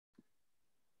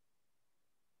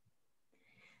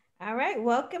All right,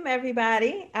 welcome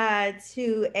everybody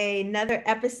to another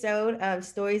episode of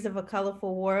Stories of a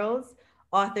Colorful World,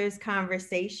 Authors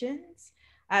Conversations.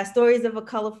 Stories of a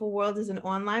Colorful World is an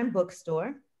online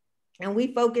bookstore, and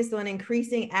we focus on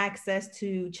increasing access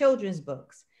to children's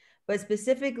books, but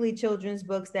specifically children's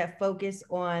books that focus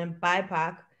on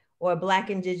BIPOC or Black,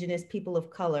 Indigenous, people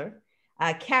of color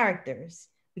characters,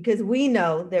 because we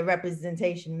know that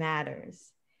representation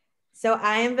matters. So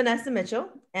I am Vanessa Mitchell,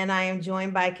 and I am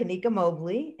joined by Kanika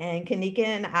Mobley. And Kanika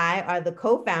and I are the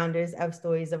co-founders of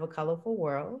Stories of a Colorful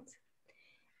World.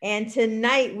 And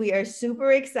tonight we are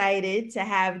super excited to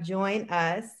have join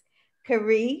us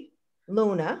Karee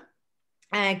Luna.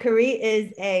 And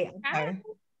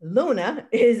Luna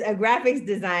is a graphics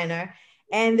designer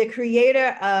and the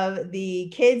creator of the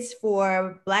Kids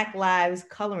for Black Lives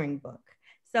coloring book.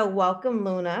 So welcome,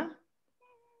 Luna.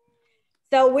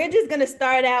 So we're just going to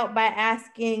start out by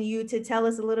asking you to tell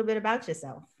us a little bit about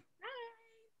yourself.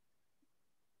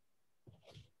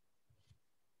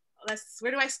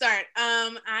 Where do I start?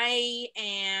 I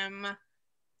am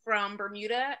from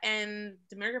Bermuda and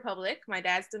Dominican Republic. My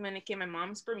dad's Dominican, my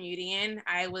mom's Bermudian.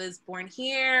 I was born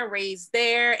here, raised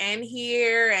there and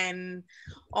here and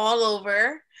all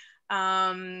over.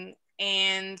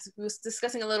 And we was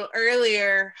discussing a little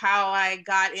earlier how I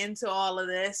got into all of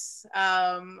this.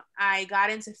 I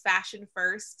got into fashion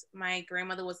first. My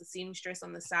grandmother was a seamstress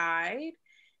on the side,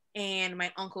 and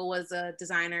my uncle was a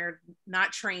designer,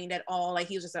 not trained at all. Like,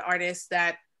 he was just an artist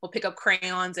that will pick up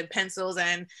crayons and pencils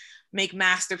and make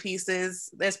masterpieces.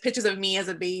 There's pictures of me as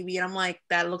a baby, and I'm like,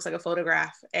 that looks like a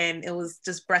photograph. And it was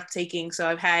just breathtaking. So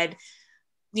I've had,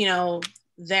 you know,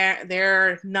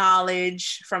 their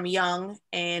knowledge from young.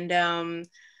 And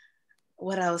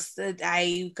what else?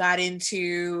 I got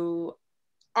into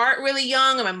art really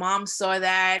young, and my mom saw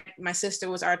that. My sister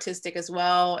was artistic as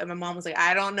well, and my mom was like,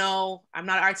 I don't know, I'm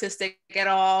not artistic at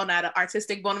all, not an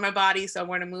artistic bone in my body, so I'm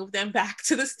going to move them back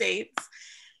to the States.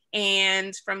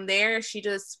 And from there, she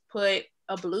just put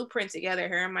a blueprint together,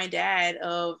 her and my dad,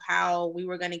 of how we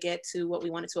were going to get to what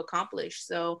we wanted to accomplish.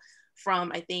 So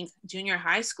from, I think, junior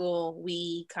high school,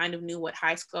 we kind of knew what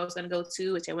high school I was going to go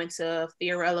to, which I went to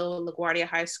Fiorello LaGuardia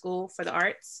High School for the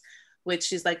arts,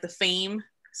 which is like the fame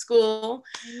school.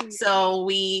 So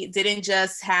we didn't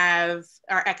just have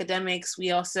our academics,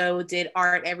 we also did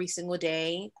art every single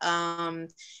day,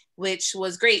 which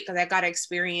was great because I got to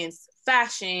experience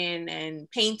fashion and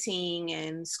painting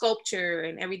and sculpture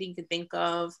and everything you could think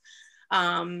of.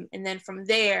 And then from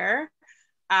there,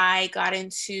 I got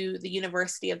into the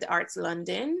University of the Arts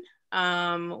London,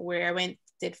 where I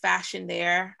did fashion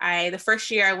there. The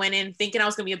first year I went in thinking I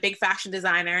was going to be a big fashion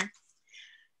designer,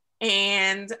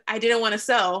 and I didn't want to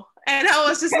sew. And I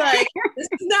was just like, this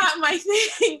is not my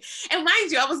thing. And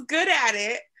mind you, I was good at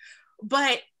it,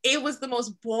 but it was the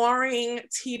most boring,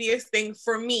 tedious thing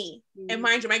for me. And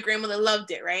mind you, my grandmother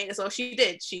loved it, right? And so she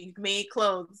did. She made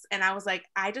clothes. And I was like,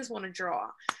 I just want to draw.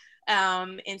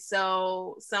 And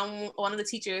so one of the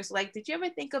teachers like, did you ever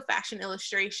think of fashion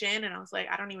illustration? And I was like,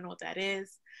 I don't even know what that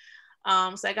is.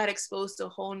 So I got exposed to a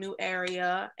whole new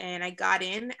area, and I got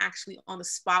in actually on the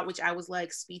spot, which I was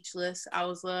like speechless. I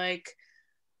was like,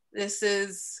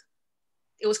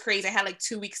 it was crazy. I had like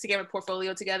 2 weeks to get my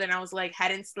portfolio together, and I was like,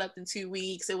 hadn't slept in 2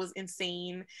 weeks. It was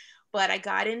insane. But I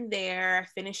got in there,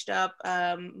 finished up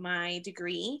my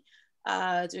degree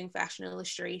doing fashion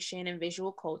illustration and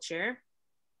visual culture.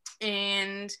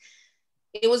 And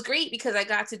it was great because I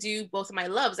got to do both of my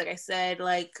loves. Like I said,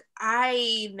 like,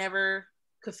 I never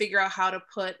could figure out how to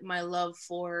put my love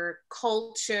for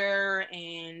culture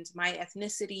and my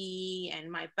ethnicity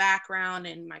and my background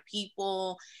and my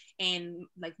people and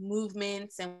like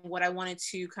movements and what I wanted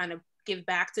to kind of give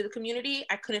back to the community.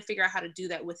 I couldn't figure out how to do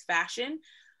that with fashion.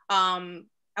 I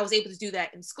was able to do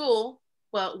that in school,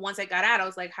 but once I got out, I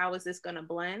was like, how is this gonna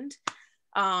blend?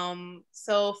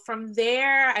 So from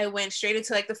there, I went straight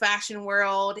into like the fashion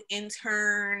world,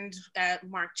 interned at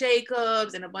Marc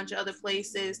Jacobs and a bunch of other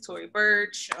places, Tory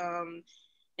Burch, and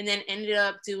then ended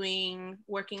up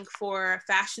working for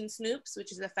Fashion Snoops,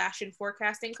 which is a fashion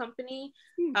forecasting company.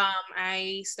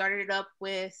 I started up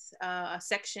with a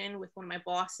section with one of my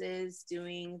bosses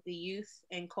doing the youth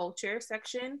and culture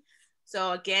section.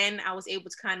 So again, I was able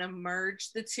to kind of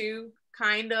merge the two,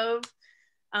 kind of.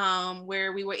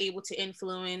 Where we were able to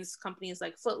influence companies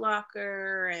like Foot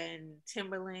Locker and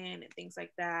Timberland and things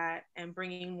like that, and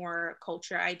bringing more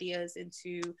culture ideas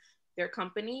into their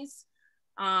companies.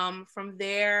 From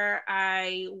there,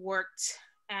 I was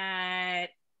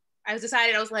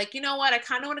like, you know what, I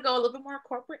kind of want to go a little bit more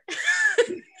corporate.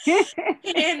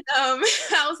 And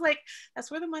I was like, that's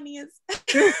where the money is.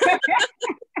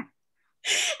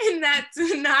 and that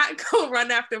do not go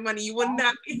run after money. You will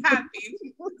not be happy.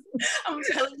 I'm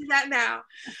telling you that now.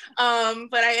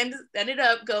 But I ended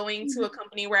up going to a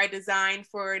company where I designed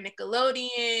for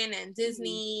Nickelodeon and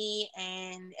Disney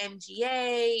and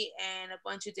MGA and a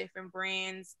bunch of different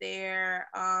brands there.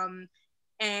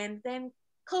 And then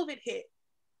COVID hit,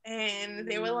 and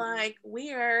they were like,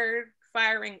 "We are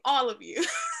firing all of you."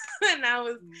 And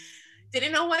I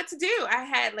didn't know what to do. I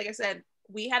had, like I said,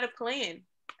 we had a plan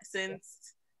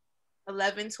since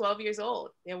 11, 12 years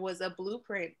old. There was a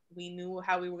blueprint. We knew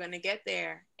how we were going to get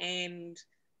there. And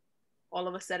all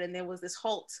of a sudden there was this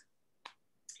halt.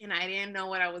 And I didn't know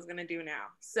what I was going to do now.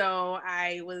 So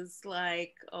I was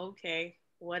like, okay,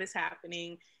 what is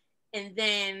happening? And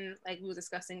then, like we were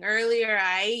discussing earlier,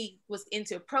 I was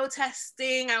into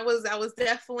protesting. I was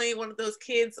definitely one of those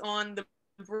kids on the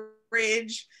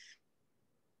bridge.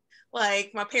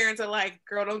 Like, my parents are like,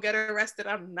 girl, don't get arrested.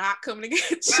 I'm not coming to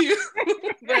get you.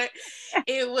 But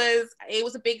it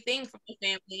was a big thing for my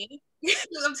family.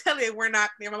 I'm telling you, we're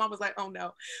not there. My mom was like, oh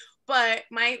no. But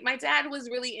my dad was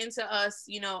really into us,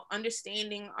 you know,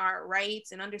 understanding our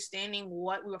rights and understanding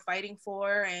what we were fighting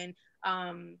for. And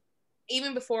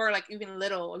even before, like, even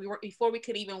little, before we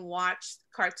could even watch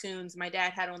cartoons, my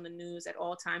dad had on the news at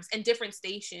all times, and different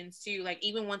stations too, like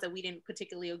even ones that we didn't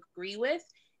particularly agree with.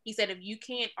 He said, if you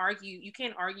can't argue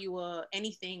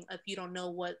anything if you don't know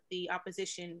what the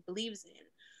opposition believes in.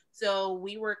 So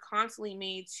we were constantly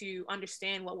made to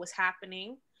understand what was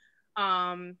happening.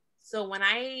 So when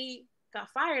I got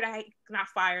fired, I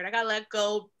got let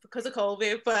go because of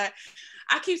COVID, but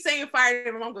I keep saying fired,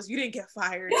 and my mom goes, you didn't get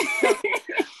fired. So,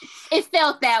 it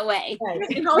felt that way.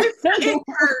 You know, it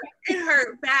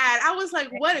hurt bad. I was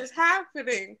like, what is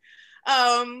happening?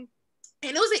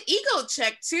 And it was an ego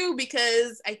check too,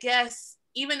 because I guess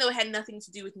even though it had nothing to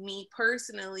do with me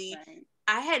personally, right,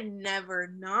 I had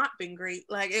never not been great.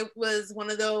 Like, it was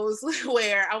one of those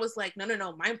where I was like,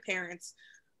 no, my parents,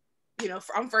 you know,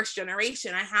 I'm first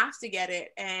generation, I have to get it.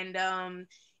 And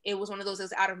it was one of those that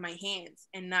was out of my hands,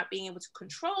 and not being able to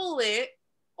control it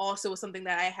also was something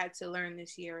that I had to learn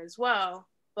this year as well.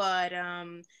 But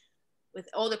with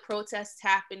all the protests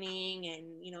happening,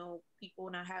 and, you know, people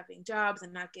not having jobs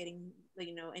and not getting,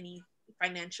 you know, any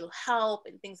financial help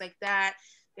and things like that,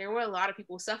 there were a lot of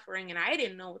people suffering, and I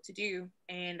didn't know what to do.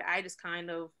 And I just kind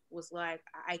of was like,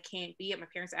 I can't be it. My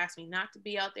parents asked me not to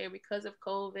be out there because of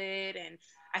COVID, and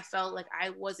I felt like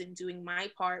I wasn't doing my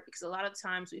part, because a lot of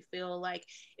times we feel like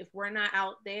if we're not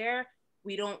out there,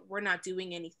 we're not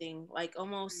doing anything. Like,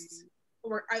 almost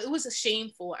it was a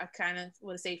shameful, I kind of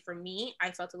want to say, for me,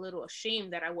 I felt a little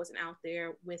ashamed that I wasn't out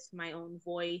there with my own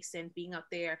voice and being out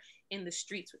there in the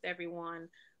streets with everyone.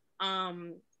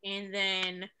 And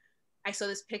then I saw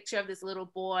this picture of this little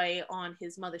boy on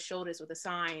his mother's shoulders with a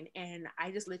sign, and I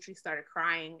just literally started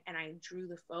crying, and I drew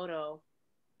the photo,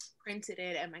 printed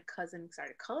it, and my cousin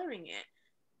started coloring it.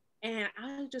 And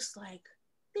I was just like,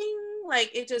 ding,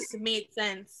 like, it just made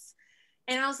sense.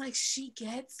 And I was like, she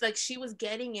was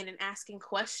getting it and asking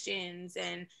questions,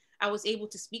 and I was able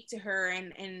to speak to her,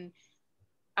 and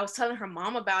I was telling her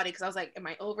mom about it, because I was like, am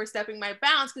I overstepping my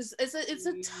bounds? Because it's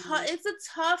a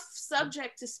tough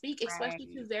subject to speak, especially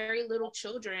to very little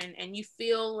children, and you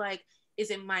feel like,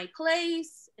 is it my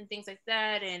place, and things like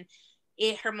that. And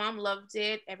her mom loved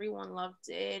it, everyone loved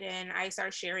it, and I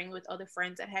started sharing with other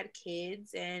friends that had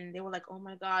kids, and they were like, oh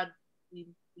my God, we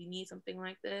need something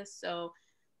like this. So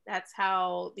that's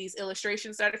how these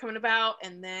illustrations started coming about,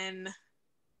 and then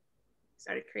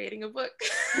started creating a book.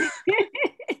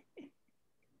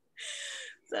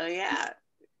 So yeah.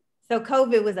 So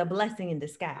COVID was a blessing in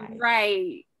disguise.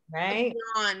 Right.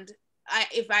 Beyond,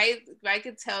 if I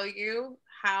could tell you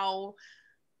how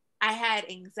I had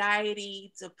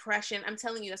anxiety, depression, I'm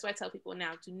telling you, that's why I tell people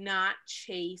now, do not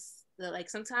chase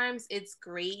sometimes it's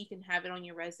great, you can have it on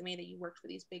your resume that you worked for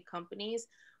these big companies,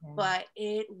 but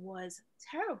it was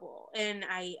terrible. And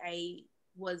I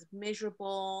was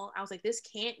miserable. I was like, this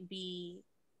can't be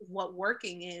what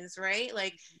working is, right?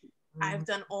 Like, I've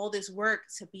done all this work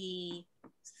to be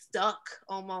stuck,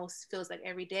 almost feels like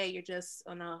every day you're just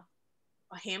on a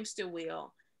hamster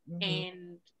wheel.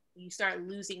 And you start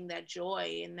losing that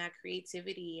joy and that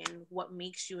creativity and what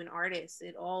makes you an artist.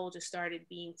 It all just started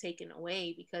being taken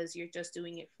away because you're just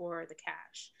doing it for the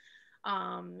cash.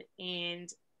 And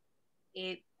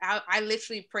I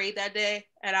literally prayed that day,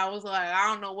 and I was like, I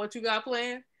don't know what you got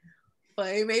planned,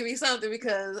 but it may be something,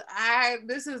 because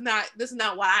this is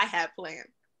not what I had planned.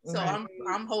 So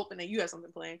I'm hoping that you have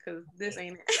something planned, because this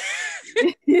ain't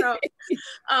it.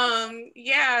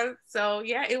 So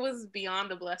yeah, it was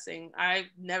beyond a blessing. I've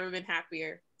never been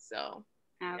happier. So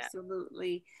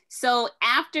Absolutely. So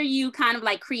after you kind of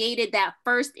like created that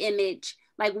first image,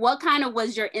 like what kind of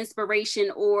was your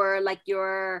inspiration or like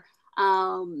your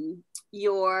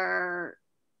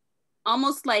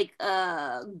almost like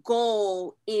a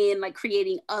goal in like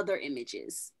creating other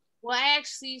images? Well, I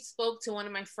actually spoke to one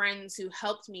of my friends who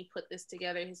helped me put this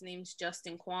together. His name's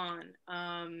Justin Kwan.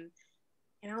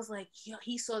 And I was like, yo,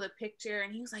 he saw the picture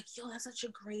and he was like, yo, that's such a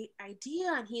great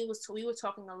idea. And we were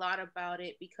talking a lot about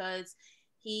it because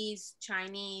he's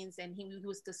Chinese and he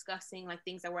was discussing like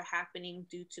things that were happening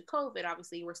due to COVID.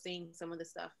 Obviously, we're seeing some of the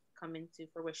stuff come into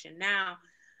fruition now.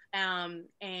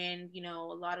 And, you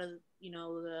know, a lot of, you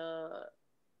know, the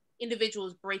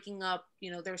individuals breaking up,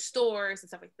 you know, their stores and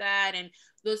stuff like that. And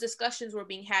those discussions were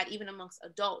being had even amongst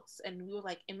adults. And we were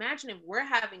like, imagine if we're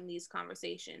having these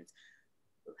conversations,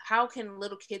 how can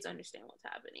little kids understand what's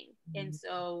happening? Mm-hmm. And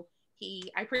so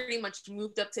I pretty much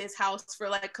moved up to his house for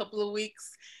like a couple of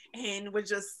weeks and was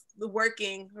just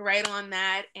working right on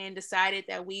that and decided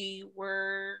that we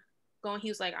were going. He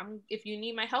was like, if you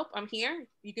need my help, I'm here.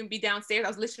 You can be downstairs. I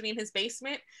was literally in his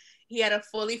basement. He had a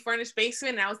fully furnished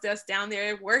basement and I was just down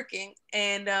there working.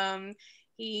 And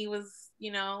he was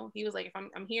like, if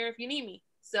I'm here if you need me.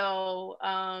 So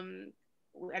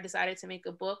I decided to make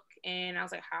a book and I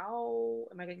was like, how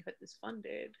am I going to get this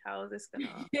funded? How is this going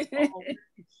to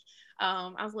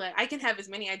I was like, I can have as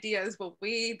many ideas, but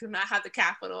we do not have the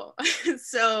capital.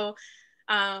 So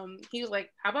he was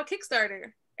like, how about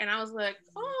Kickstarter? And I was like,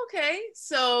 oh, okay.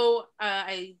 So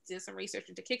I did some research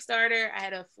into Kickstarter. I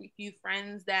had a few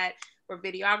friends that were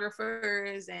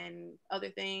videographers and other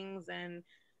things. And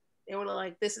they were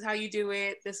like, this is how you do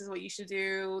it. This is what you should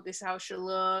do. This is how it should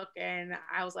look. And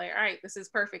I was like, all right, this is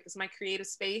perfect. This is my creative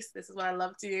space. This is what I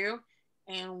love to do.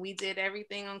 And we did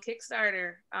everything on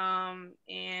Kickstarter.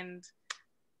 And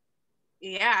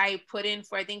yeah, I put in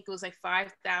for, I think it was like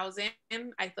 5,000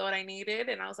 I thought I needed.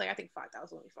 And I was like, I think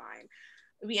 5,000 will be fine.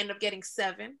 We ended up getting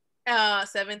 7,000.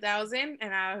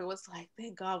 And I was like,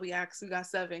 thank God we actually got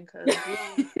 7. Cause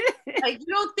like, you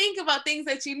don't think about things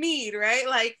that you need, right?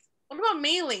 Like, what about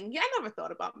mailing? Yeah, I never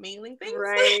thought about mailing things.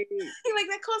 Right. Like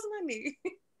that costs money.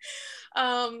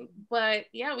 But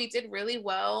yeah, we did really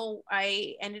well.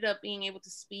 I ended up being able to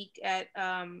speak at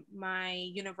my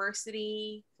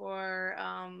university for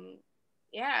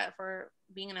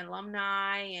being an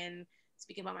alumni and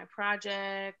speaking about my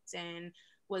project, and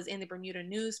was in the Bermuda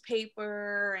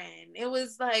newspaper, and it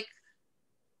was like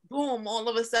boom all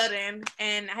of a sudden.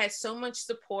 And I had so much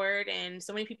support and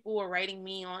so many people were writing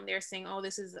me on there saying, oh,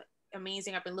 this is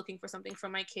amazing, I've been looking for something for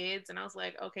my kids. And I was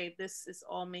like, okay, this is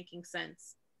all making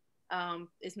sense.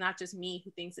 It's not just me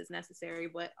who thinks it's necessary,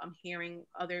 but I'm hearing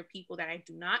other people that I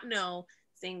do not know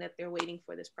saying that they're waiting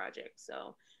for this project.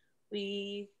 So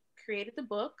we created the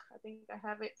book. I think I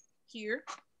have it here.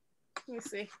 Let me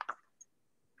see.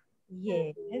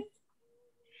 Yes.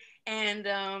 And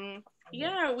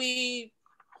yeah,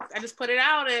 I just put it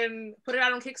out on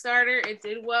Kickstarter. It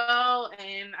did well,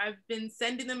 and I've been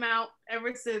sending them out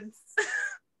ever since.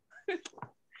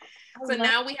 So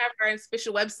now we have our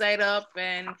official website up,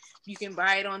 and you can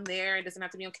buy it on there. It doesn't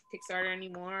have to be on Kickstarter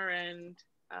anymore. And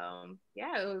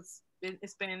yeah,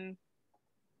 it's been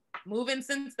moving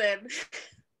since then.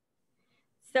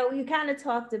 So you kind of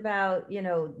talked about, you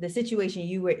know, the situation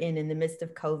you were in the midst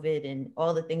of COVID and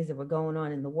all the things that were going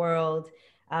on in the world.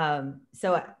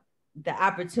 So the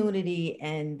opportunity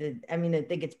and I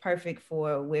think it's perfect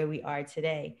for where we are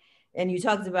today. And you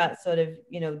talked about sort of,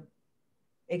 you know,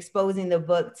 exposing the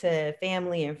book to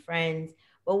family and friends.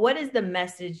 But what is the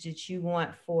message that you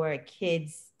want for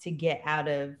kids to get out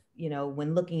of, you know,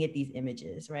 when looking at these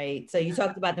images, right? So you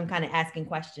talked about them kind of asking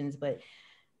questions, but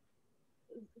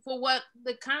for what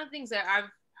the kind of things that I've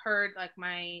heard, like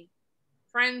my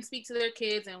friends speak to their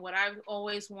kids, and what I've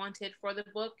always wanted for the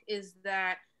book is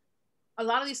that a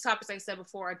lot of these topics, like I said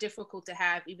before, are difficult to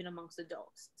have even amongst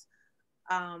adults.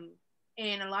 And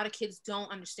a lot of kids don't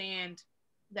understand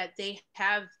that they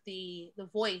have the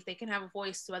voice. They can have a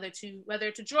voice whether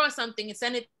to draw something and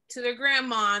send it to their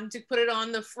grandma and to put it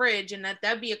on the fridge, and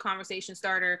that'd be a conversation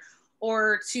starter,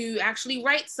 or to actually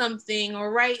write something,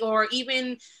 or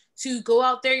even to go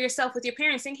out there yourself with your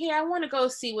parents saying, hey, I want to go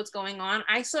see what's going on.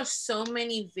 I saw so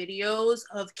many videos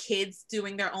of kids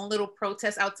doing their own little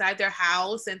protests outside their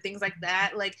house and things like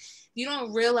that. Like, you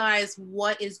don't realize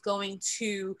what is going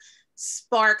to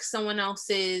spark someone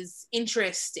else's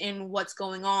interest in what's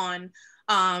going on.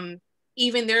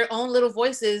 Even their own little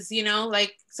voices, you know,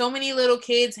 like so many little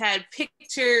kids had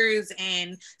pictures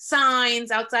and signs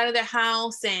outside of their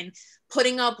house and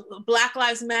putting up Black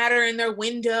Lives Matter in their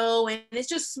window. And it's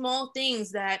just small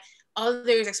things that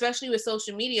others, especially with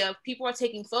social media, people are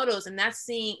taking photos, and that's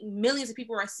seeing, millions of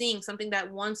people are seeing something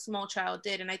that one small child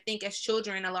did. And I think as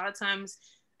children, a lot of times,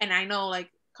 and I know, like,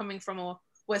 coming from a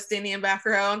West Indian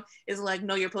background, is like,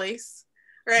 know your place,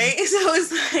 right? So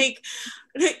it's like,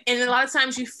 and a lot of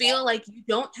times you feel like you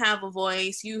don't have a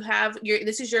voice, you have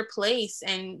this is your place,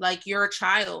 and like, you're a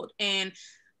child. And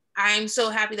I'm so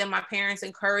happy that my parents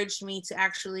encouraged me to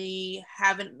actually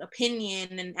have an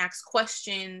opinion and ask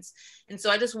questions. And so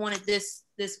I just wanted this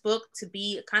book to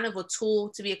be kind of a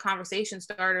tool, to be a conversation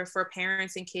starter for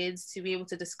parents and kids to be able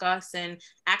to discuss and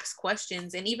ask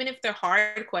questions. And even if they're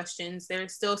hard questions, they're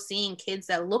still seeing kids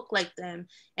that look like them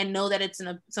and know that it's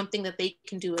something that they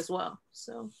can do as well.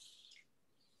 So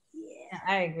yeah,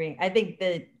 I agree. I think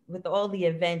that with all the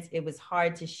events, it was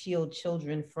hard to shield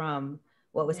children from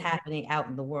what was happening out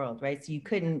in the world, right? So you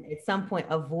couldn't at some point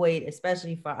avoid,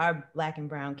 especially for our Black and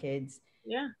brown kids,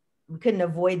 yeah, we couldn't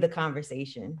avoid the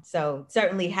conversation. So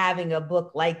certainly having a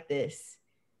book like this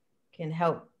can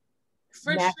help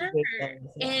for sure. navigate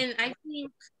those. Yeah. And I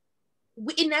think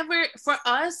it never, for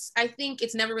us, I think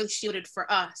it's never really shielded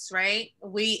for us, right?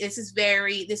 This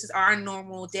is our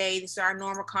normal day, this is our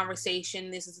normal conversation,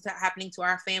 this is happening to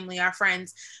our family, our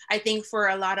friends. I think for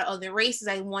a lot of other races,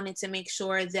 I wanted to make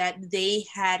sure that they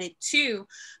had it too,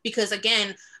 because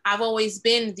again, I've always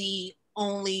been the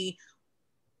only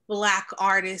Black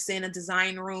artist in a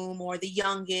design room, or the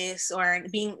youngest, or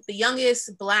being the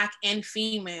youngest Black and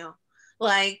female,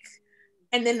 like.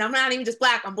 And then I'm not even just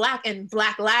Black, I'm Black and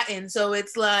Black Latin. So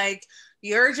it's like,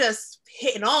 you're just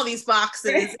hitting all these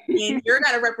boxes and you're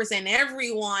got to represent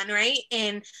everyone, right?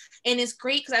 And it's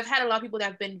great because I've had a lot of people that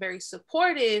have been very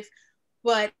supportive,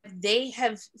 but they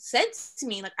have said to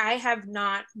me, like, I have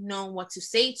not known what to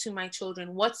say to my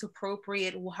children, what's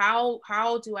appropriate, how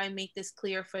do I make this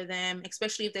clear for them,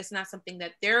 especially if that's not something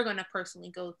that they're going to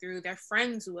personally go through, their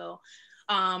friends will.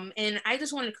 And I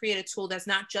just want to create a tool that's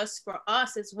not just for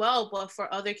us as well, but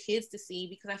for other kids to see,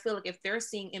 because I feel like if they're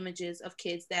seeing images of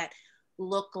kids that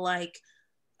look like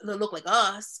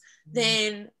us,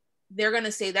 then they're going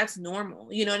to say that's normal.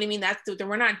 You know what I mean?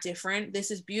 We're not different.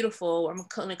 This is beautiful. I'm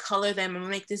going to color them. I'm going to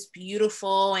make this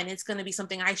beautiful. And it's going to be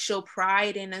something I show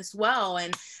pride in as well.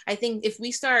 And I think if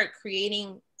we start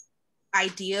creating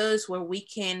ideas where we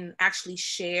can actually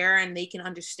share and they can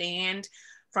understand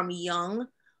from young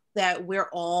that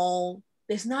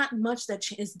there's not much that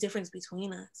is difference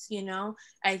between us, you know?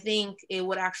 I think it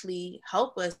would actually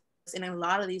help us in a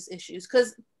lot of these issues,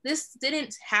 because this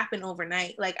didn't happen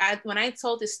overnight. Like, when I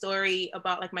told this story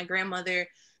about like my grandmother,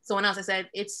 someone else, I said,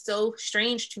 it's so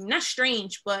strange to me, not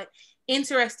strange, but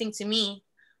interesting to me.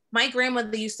 My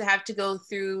grandmother used to have to go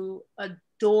through a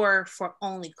door for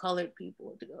only colored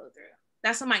people to go through.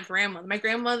 That's not my grandmother. My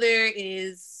grandmother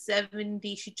is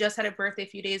 70. She just had a birthday a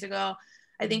few days ago.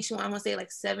 I think I want to say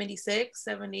like 76,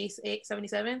 78,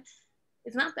 77.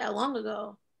 It's not that long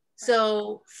ago.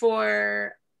 So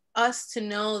for us to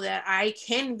know that I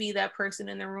can be that person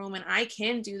in the room and I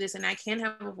can do this and I can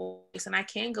have a voice and I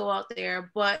can go out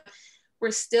there, but we're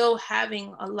still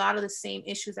having a lot of the same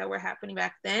issues that were happening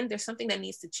back then, there's something that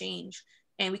needs to change.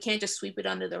 And we can't just sweep it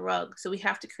under the rug. So we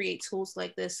have to create tools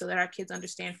like this so that our kids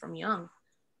understand from young.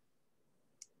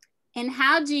 And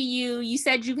how do you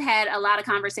said you've had a lot of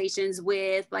conversations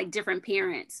with like different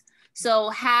parents. So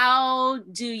how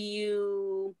do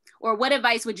you, or what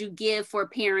advice would you give for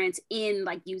parents in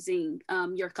like using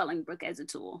your coloring book as a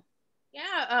tool?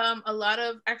 Yeah,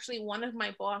 actually one of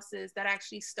my bosses that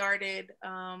actually started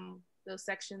those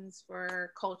sections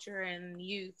for culture and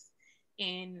youth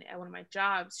at one of my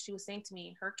jobs, she was saying to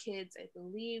me, her kids, I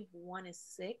believe one is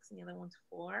 6 and the other one's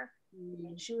 4.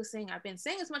 And she was saying, I've been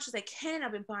saying as much as I can,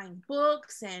 I've been buying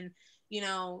books and,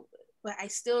 but I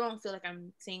still don't feel like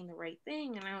I'm saying the right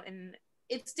thing. And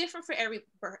it's different for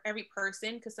every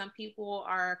person, because some people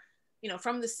are,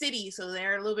 from the city, so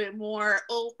they're a little bit more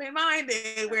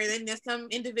open-minded, where then there's some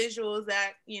individuals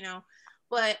that,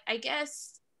 but I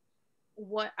guess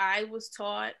what I was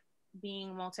taught, being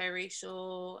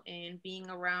multiracial and being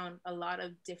around a lot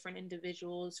of different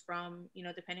individuals from,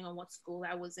 depending on what school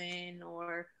I was in,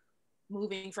 or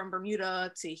moving from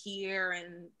Bermuda to here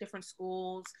and different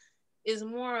schools, is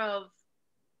more of,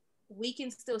 we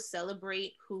can still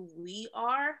celebrate who we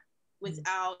are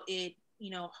without it,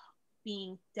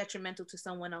 being detrimental to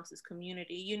someone else's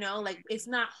community. Like, it's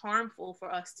not harmful for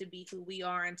us to be who we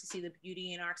are and to see the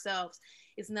beauty in ourselves.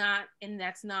 It's not, and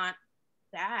that's not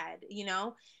bad,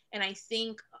 And I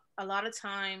think a lot of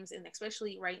times, and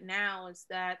especially right now, is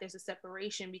that there's a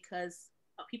separation because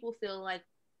people feel like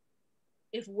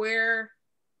if we're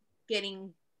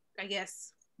getting, I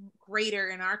guess, greater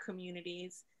in our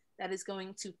communities, that is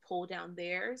going to pull down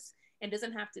theirs. It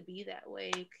doesn't have to be that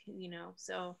way, you know.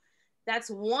 So that's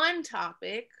one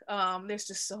topic. There's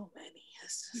just so many.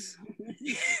 It's just so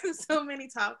many, so many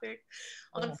topics.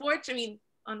 Unfortunately,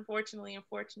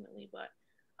 but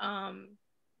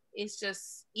it's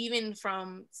just, even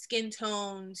from skin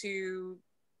tone to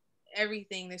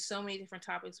everything, there's so many different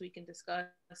topics we can discuss.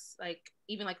 Like,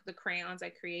 even like the crayons I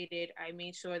created, I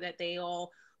made sure that they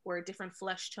all were different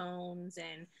flesh tones,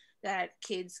 and that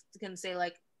kids can say,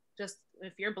 like, just,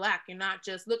 if you're black, you're not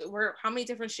just, look, we're how many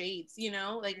different shades, you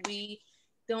know, like, we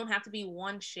don't have to be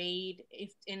one shade.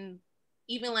 If in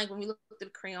Even like when we looked at the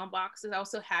crayon boxes, I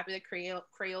was so happy that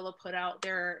Crayola put out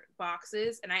their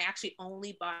boxes, and I actually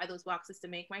only buy those boxes to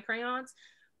make my crayons,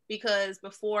 because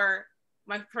before,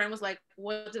 my friend was like,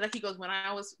 what did I, he goes, when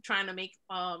I was trying to make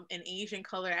an Asian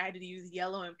color, I had to use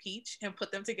yellow and peach and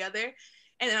put them together.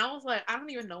 And then I was like, I don't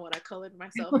even know what I colored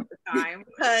myself at the time,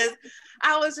 because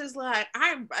I was just like,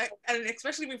 and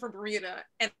especially being from Bermuda,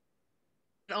 and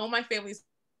all my family's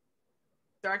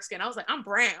dark skin. I was like, I'm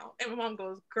brown. And my mom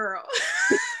goes, girl.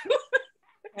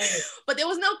 But there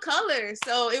was no color.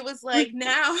 So it was like,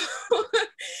 now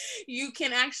you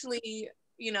can actually,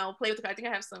 you know, play with the color. I think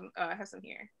I have some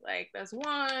here. Like, there's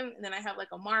one, and then I have like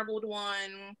a marbled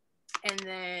one, and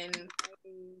then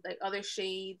like other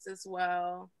shades as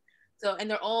well. So, and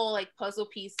they're all like puzzle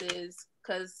pieces,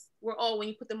 because when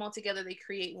you put them all together, they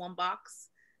create one box,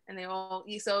 and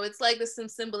so it's like there's some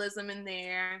symbolism in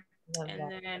there. And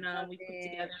then we put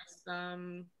together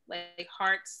some like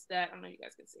hearts that, I don't know if you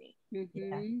guys can see.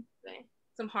 Mm-hmm. Okay.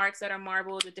 Some hearts that are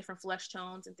marbled with different flesh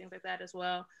tones and things like that as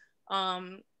well.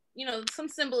 You know, some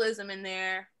symbolism in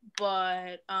there,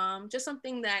 but just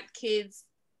something that kids,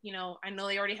 you know, I know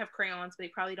they already have crayons, but they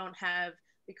probably don't have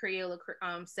the Crayola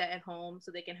set at home,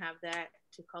 so they can have that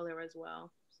to color as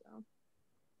well. So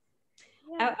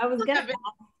yeah. I was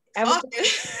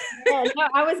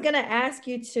gonna ask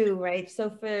you too, right? So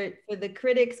for the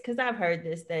critics, because I've heard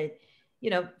this, that, you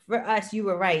know, for us, you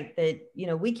were right that, you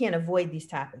know, we can't avoid these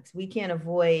topics. We can't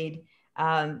avoid.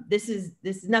 This is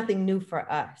nothing new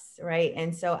for us, right?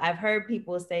 And so I've heard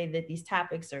people say that these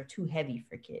topics are too heavy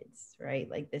for kids, right?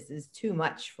 Like, this is too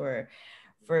much for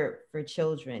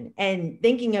children. And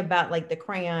thinking about like the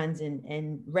crayons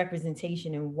and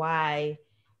representation, and why,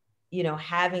 you know,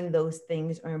 having those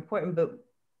things are important. But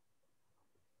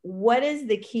what is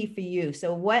the key for you?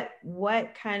 So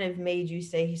what kind of made you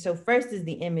say, so first is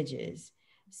the images,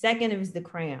 second is the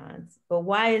crayons, but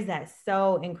why is that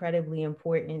so incredibly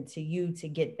important to you to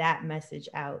get that message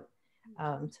out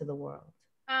to the world?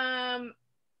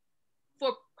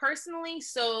 For personally,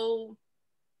 so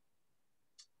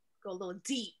go a little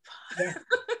deep. Yeah.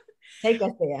 Take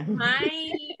us there.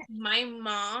 My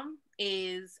mom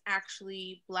is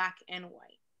actually Black and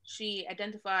white. She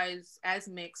identifies as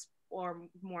mixed or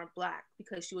more Black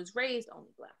because she was raised only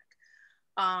Black.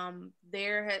 I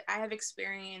have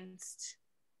experienced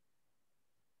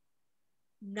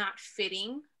not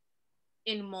fitting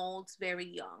in molds very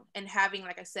young, and having,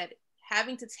 like I said,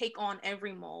 having to take on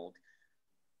every mold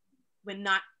but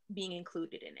not being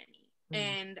included in any.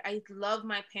 And I love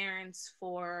my parents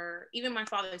for, even my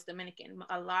father is Dominican.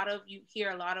 You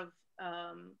hear a lot of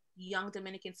young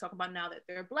Dominicans talk about now that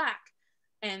they're Black,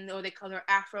 or they call her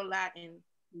Afro-Latin,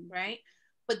 right?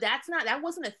 But that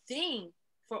wasn't a thing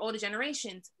for older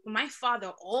generations. My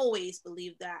father always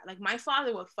believed that. Like, my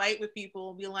father would fight with people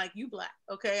and be like, you Black,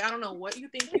 okay? I don't know what you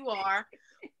think you are,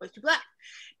 but you Black.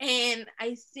 And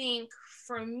I think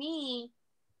for me,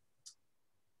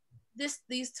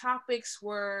 these topics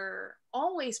were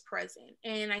always present.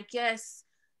 And I guess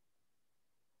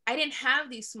I didn't have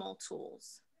these small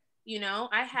tools. You know,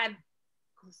 I had,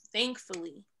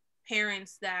 thankfully,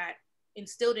 parents that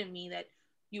instilled in me that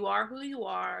you are who you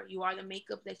are the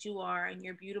makeup that you are, and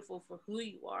you're beautiful for who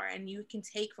you are, and you can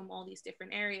take from all these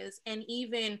different areas. And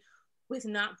even with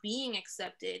not being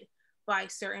accepted by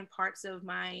certain parts of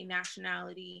my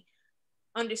nationality,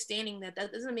 understanding that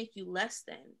doesn't make you less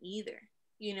than either.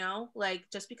 You know, like,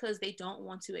 just because they don't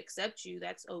want to accept you,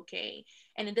 that's okay.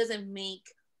 And it doesn't make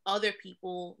other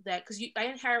people that, because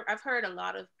I've heard a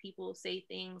lot of people say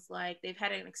things like they've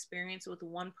had an experience with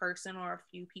one person or a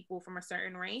few people from a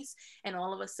certain race, and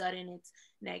all of a sudden it's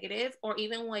negative. Or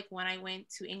even like when I went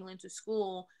to England to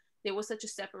school, there was such a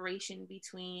separation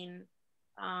between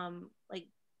like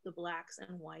the Blacks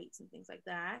and whites and things like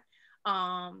that.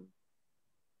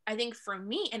 I think for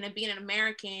me, and then being an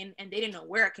American, and they didn't know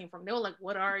where I came from. They were like,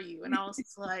 what are you? And I was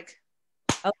just like,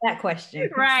 oh, that question.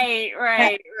 Right.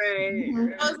 I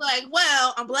was like,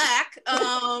 well, I'm Black.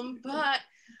 But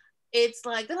it's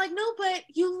like, they're like, no, but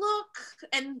you look,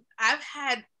 and I've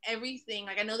had everything.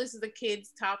 Like, I know this is a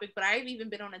kid's topic, but I've even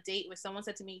been on a date where someone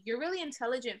said to me, you're really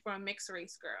intelligent for a mixed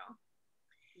race girl.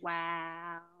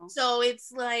 Wow. So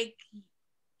it's like,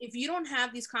 if you don't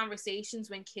have these conversations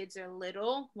when kids are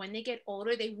little, when they get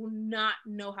older, they will not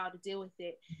know how to deal with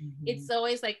it. Mm-hmm. It's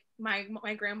always like my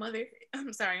grandmother,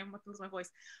 I'm sorry, I'm about to lose my voice.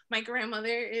 My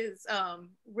grandmother is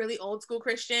really old school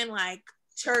Christian, like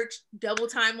church double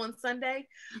time on Sunday.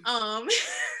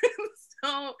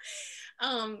 So,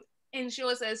 and she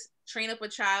always says, train up a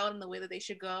child in the way that they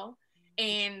should go.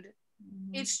 And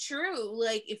it's true.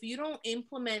 Like, if you don't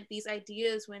implement these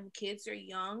ideas when kids are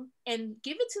young and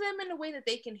give it to them in a way that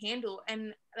they can handle,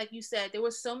 and like you said, there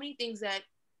were so many things that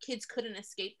kids couldn't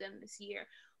escape them this year.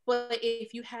 But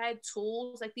if you had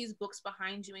tools like these books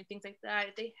behind you and things like that,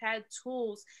 if they had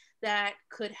tools that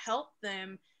could help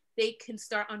them, they can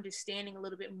start understanding a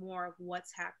little bit more of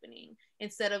what's happening,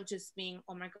 instead of just being,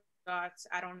 oh my God,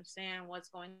 I don't understand what's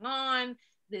going on.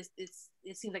 It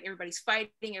seems like everybody's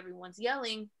fighting, everyone's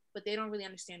yelling, but they don't really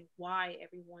understand why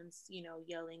everyone's,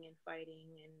 yelling and fighting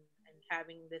and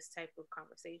having this type of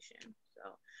conversation. So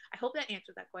I hope that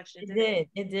answered that question.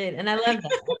 It did. And I love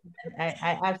that.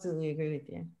 I absolutely agree with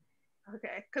you.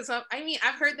 Okay. Because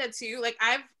I've heard that too. Like,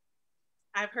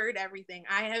 I've heard everything.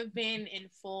 I have been in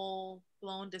full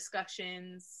blown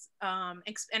discussions. And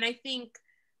I think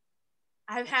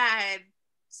I've had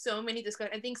so many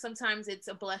discussions. I think sometimes it's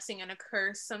a blessing and a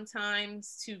curse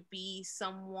sometimes to be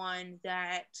someone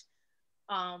that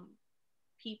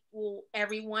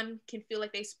everyone can feel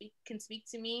like they can speak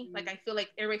to me. Mm-hmm. Like, I feel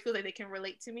like everybody feels like they can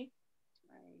relate to me.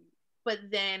 Right. But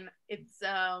then it's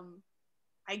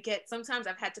sometimes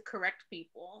I've had to correct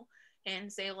people and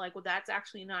say, like, well, that's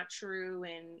actually not true.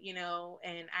 And,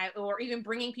 or even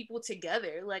bringing people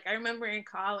together. Like, I remember in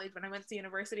college when I went to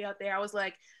university out there, I was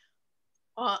like,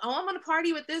 oh, I'm going to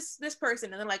party with this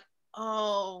person. And they're like,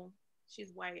 oh,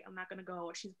 she's white, I'm not going to go.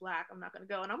 Or she's black, I'm not going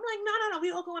to go. And I'm like, no,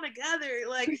 we all going together.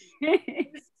 Like,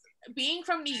 being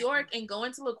from New York and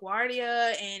going to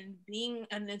LaGuardia and being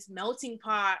in this melting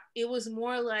pot, it was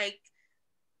more like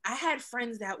I had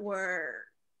friends that were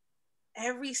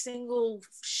every single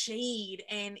shade,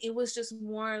 and it was just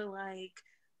more like,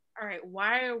 all right,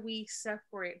 why are we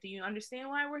separate? Do you understand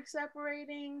why we're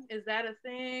separating? Is that a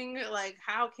thing? Like,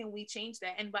 how can we change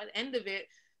that? And by the end of it,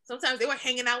 sometimes they were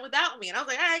hanging out without me, and I was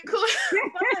like, all right, cool.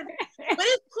 But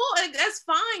it's cool. Like, that's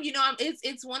fine.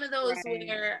 It's one of those right.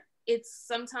 Where it's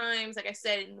sometimes, like I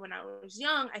said, when I was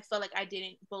young, I felt like I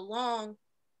didn't belong.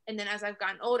 And then as I've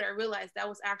gotten older, I realized that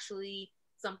was actually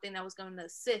something that was going to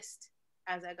assist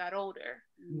as I got older.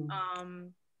 Mm-hmm.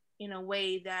 In a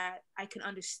way that I can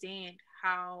understand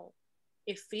how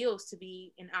it feels to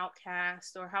be an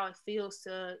outcast, or how it feels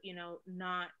to,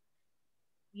 not,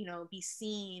 be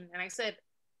seen. And I said,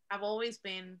 I've always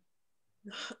been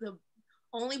the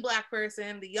only Black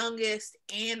person, the youngest,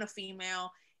 and a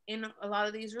female in a lot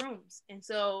of these rooms. And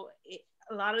so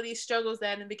a lot of these struggles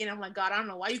that in the beginning, I'm like, God, I don't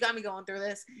know why you got me going through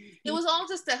this. It was all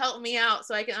just to help me out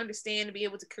so I can understand and be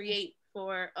able to create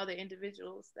for other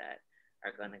individuals that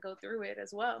are going to go through it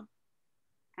as well.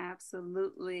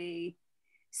 Absolutely.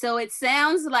 So it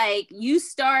sounds like you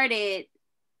started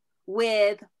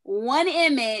with one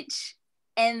image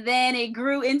and then it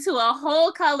grew into a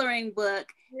whole coloring book.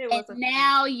 And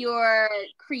now you're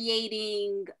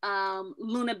creating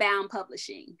Luna Bound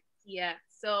Publishing. Yeah.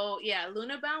 So yeah,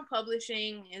 Luna Bound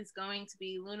Publishing is going to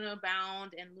be Luna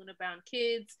Bound and Luna Bound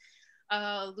Kids.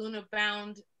 Luna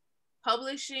Bound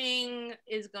Publishing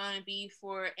is going to be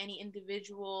for any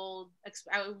individual.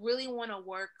 I really want to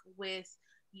work with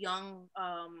young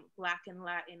Black and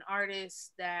Latin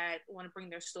artists that want to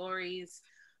bring their stories.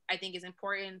 I think it's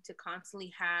important to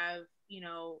constantly have,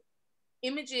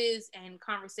 images and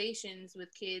conversations with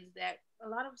kids that a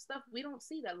lot of stuff we don't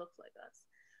see that looks like us.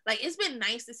 Like, it's been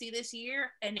nice to see this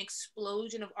year an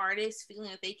explosion of artists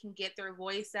feeling that they can get their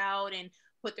voice out and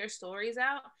put their stories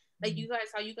out. Like, you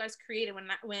guys, how you guys created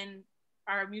when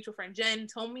our mutual friend Jen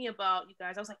told me about you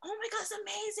guys, I was like, oh my God, it's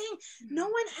amazing. No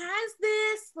one has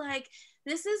this. Like,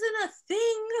 this isn't a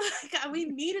thing. Like, we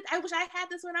need it. I wish I had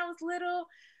this when I was little.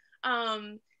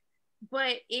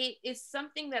 But it's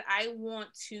something that I want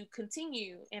to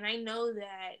continue. And I know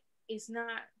that it's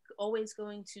not always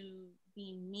going to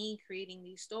be me creating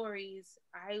these stories.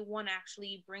 I want to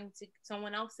actually bring to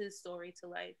someone else's story to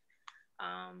life.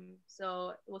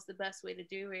 So what's the best way to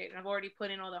do it? And I've already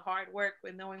put in all the hard work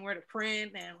with knowing where to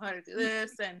print and how to do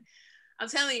this. And I'm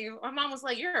telling you, my mom was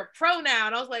like, you're a pro now.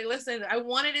 And I was like, listen, I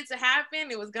wanted it to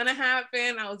happen. It was going to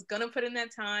happen. I was going to put in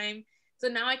that time. So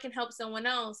now I can help someone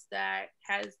else that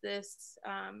has this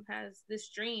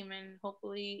dream, and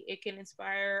hopefully it can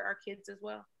inspire our kids as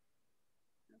well.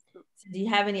 So do you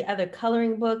have any other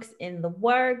coloring books in the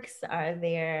works? Are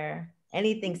there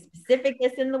anything specific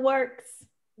that's in the works?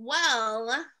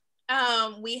 Well,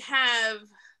 we have,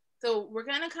 so we're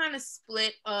gonna kind of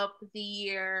split up the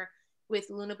year with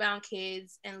Luna Bound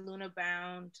Kids and Luna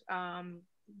Bound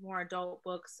more adult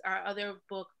books. Our other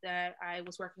book that I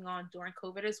was working on during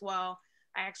COVID as well,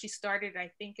 I actually started, I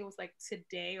think it was like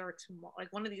today or tomorrow,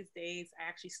 like one of these days, I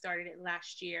actually started it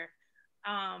last year.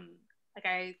 Like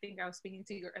I think I was speaking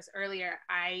to you earlier,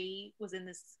 I was in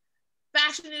this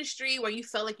fashion industry where you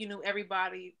felt like you knew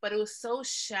everybody, but it was so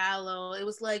shallow. It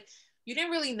was like you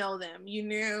didn't really know them. You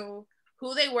knew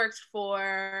who they worked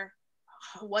for,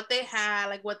 what they had,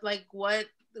 like what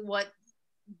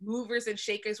movers and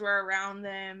shakers were around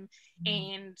them,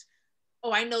 and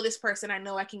oh, I know this person, I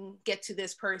know I can get to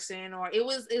this person, or it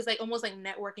was like almost like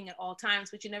networking at all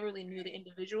times, but you never really knew the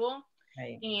individual.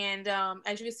 Right. And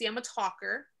as you can see, I'm a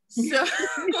talker, so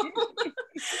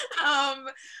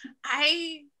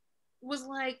I was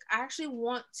like, I actually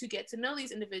want to get to know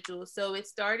these individuals. So it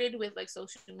started with like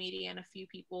social media and a few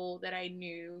people that I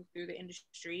knew through the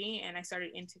industry, and I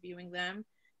started interviewing them,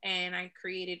 and I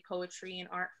created poetry and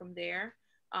art from there.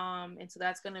 And so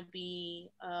that's going to be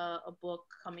a book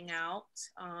coming out.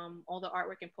 All the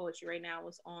artwork and poetry right now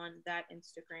is on that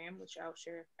Instagram, which I'll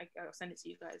share. I'll send it to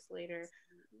you guys later.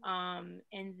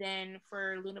 And then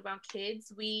for Luna Bound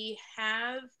Kids, we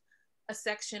have a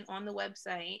section on the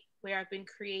website where I've been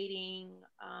creating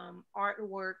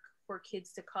artwork for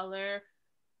kids to color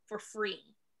for free.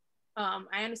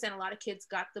 I understand a lot of kids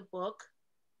got the book,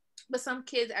 but some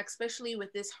kids, especially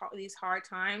with these hard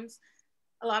times,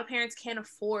 a lot of parents can't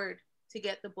afford to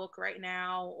get the book right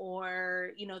now,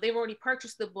 or, you know, they've already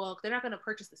purchased the book. They're not going to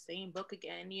purchase the same book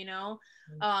again, you know?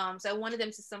 So I wanted them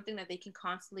to something that they can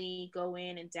constantly go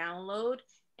in and download.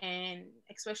 And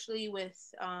especially with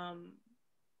a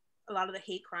lot of the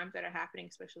hate crimes that are happening,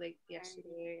 especially like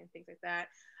yesterday and things like that,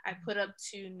 I put up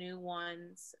 2 new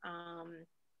ones.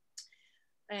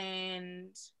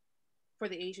 And for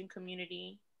the Asian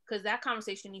community, because that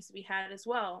conversation needs to be had as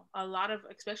well. A lot of,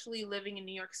 especially living in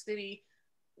New York City,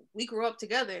 we grew up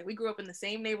together. We grew up in the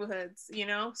same neighborhoods, you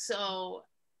know? So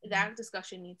that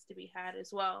discussion needs to be had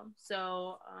as well.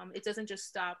 So it doesn't just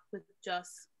stop with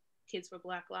just Kids for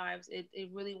Black Lives. I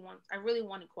really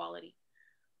want equality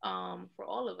for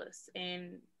all of us.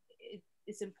 And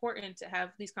it's important to have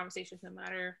these conversations no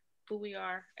matter who we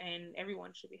are, and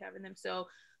everyone should be having them. So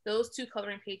those 2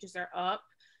 coloring pages are up.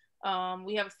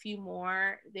 We have a few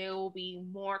more. There will be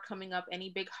more coming up.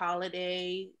 Any big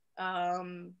holiday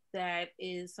that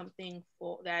is something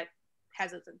that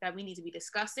we need to be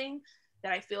discussing,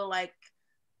 that I feel like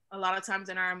a lot of times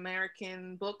in our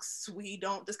American books we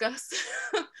don't discuss,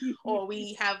 or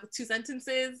we have 2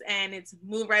 sentences and it's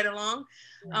move right along.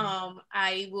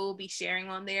 I will be sharing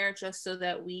on there just so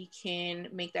that we can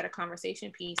make that a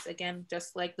conversation piece. Again,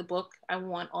 just like the book, I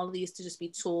want all of these to just be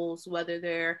tools,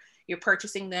 whether you're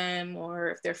purchasing them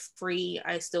or if they're free.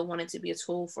 I still want it to be a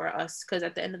tool for us, because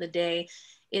at the end of the day,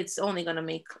 it's only going to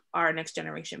make our next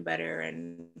generation better,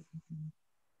 and,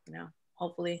 you know,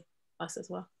 hopefully us as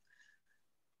well.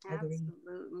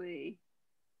 Absolutely.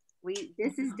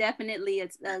 This is definitely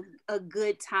a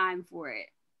good time for it.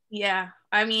 Yeah,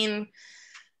 I mean,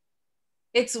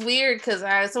 it's weird because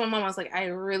my mom was like, I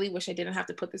really wish I didn't have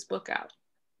to put this book out,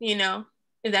 you know,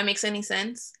 if that makes any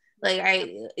sense. Like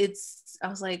I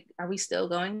was like, are we still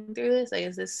going through this? Like,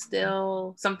 is this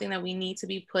still something that we need to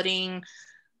be putting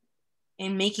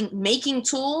and making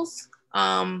tools?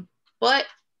 But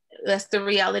that's the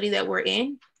reality that we're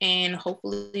in, and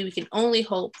hopefully we can only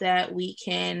hope that we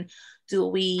can do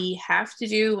what we have to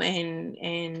do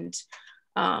and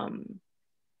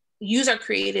use our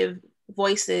creative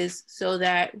voices so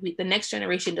that the next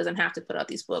generation doesn't have to put out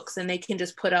these books, and they can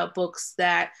just put out books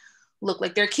that look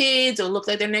like their kids or look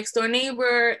like their next door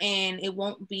neighbor, and it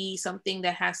won't be something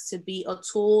that has to be a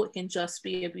tool. It can just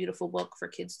be a beautiful book for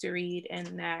kids to read,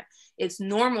 and that it's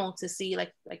normal to see,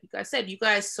 like you guys said, you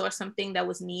guys saw something that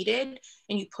was needed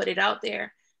and you put it out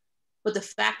there, but the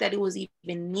fact that it was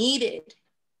even needed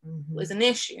was an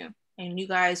issue, and you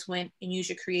guys went and used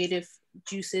your creative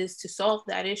juices to solve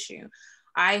that issue.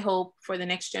 I hope for the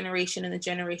next generation and the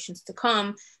generations to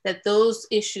come that those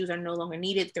issues are no longer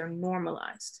needed. They're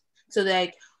normalized, so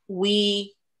that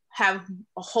we have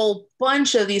a whole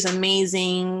bunch of these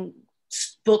amazing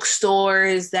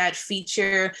bookstores that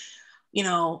feature, you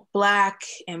know, Black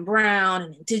and brown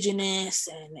and indigenous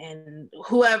and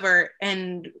whoever,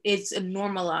 and it's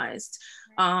normalized.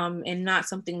 and not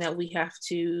something that we have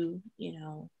to,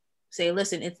 say,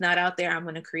 listen, it's not out there, I'm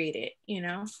going to create it,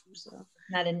 so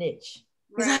not a niche.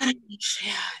 Right. It's not a niche.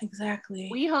 Yeah, exactly.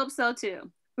 We hope so too.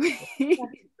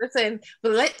 Listen,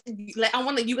 but I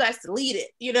want you guys to lead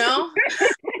it,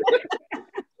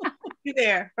 Be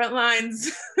there, front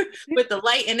lines with the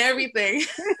light and everything.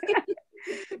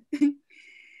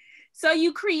 So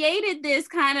you created this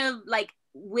kind of like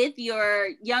with your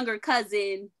younger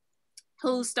cousin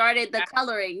who started the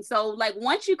coloring. So like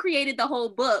once you created the whole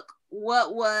book,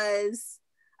 what was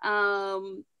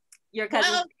your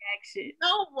cousin's reaction? You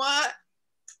know what?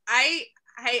 I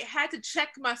had to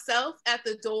check myself at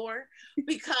the door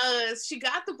because she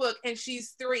got the book and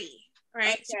she's 3,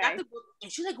 right? Okay. She got the book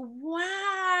and she's like,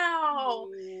 wow.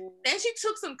 Then she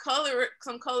took some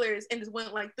colors and just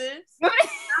went like this. I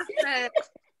said,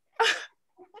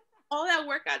 all that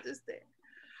work I just did.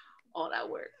 All that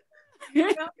work.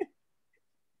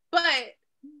 But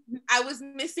I was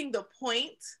missing the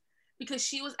point because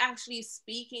she was actually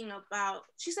speaking about,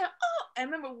 she said, oh, I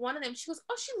remember one of them, she goes,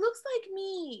 oh, she looks like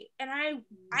me. And I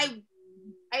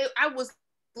was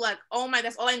like, oh my,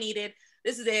 that's all I needed.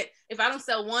 This is it. If I don't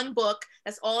sell one book,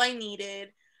 that's all I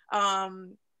needed.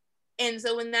 And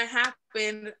so when that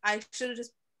happened, I should have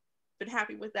just been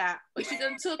happy with that. But she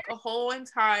then took a whole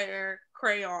entire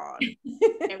crayon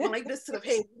and went like this to the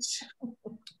page.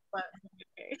 But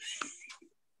okay.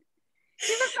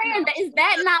 She was saying, is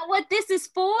that not what this is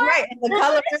for? Right, the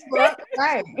color book,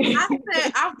 right. I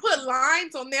said, I put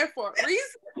lines on there for a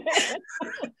reason.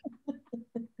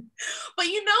 But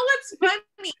you know what's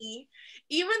funny?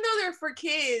 Even though they're for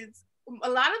kids, a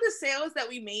lot of the sales that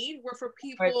we made were for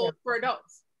people, for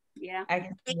adults. Yeah.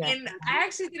 And I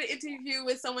actually did an interview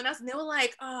with someone else and they were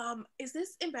like, is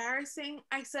this embarrassing?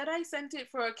 I said I sent it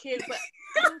for a kid, but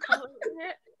I didn't color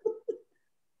it.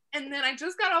 And then I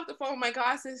just got off the phone with my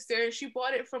god sister and she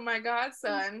bought it from my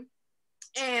godson.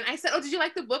 And I said, oh, did you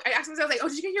like the book? I asked her, I was like, oh,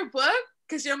 did you get your book?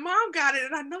 Because your mom got it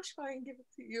and I know she probably didn't give it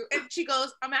to you. And she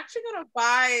goes, I'm actually going to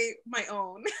buy my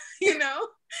own,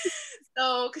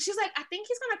 So, because she's like, I think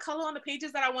he's going to color on the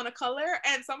pages that I want to color.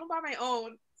 And so I'm going to buy my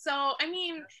own. So, I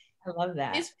mean, I love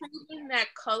that. It's proven that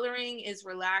coloring is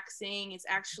relaxing. It's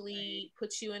actually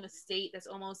puts you in a state that's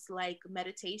almost like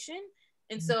meditation.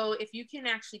 And so if you can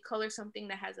actually color something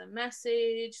that has a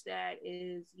message that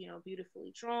is,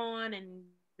 beautifully drawn and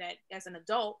that as an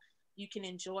adult, you can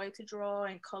enjoy to draw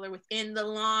and color within the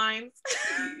lines.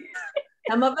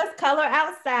 Some of us color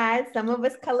outside, some of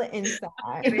us color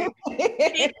inside.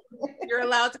 You're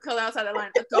allowed to color outside the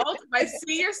line. Adults, if I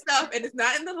see your stuff and it's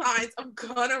not in the lines, I'm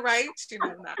gonna write.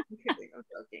 I'm not kidding, I'm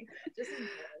joking.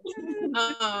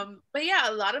 But yeah,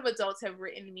 a lot of adults have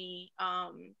written me.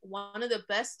 One of the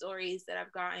best stories that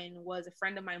I've gotten was a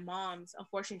friend of my mom's.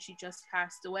 Unfortunately, she just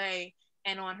passed away.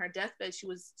 And on her deathbed,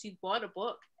 she bought a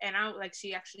book, and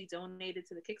she actually donated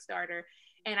to the Kickstarter.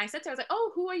 And I said to her, I was like,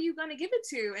 oh, who are you going to give it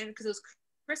to? And because it was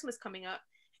Christmas coming up.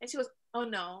 And she goes, oh,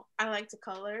 no, I like to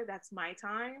color. That's my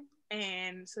time.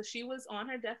 And so she was on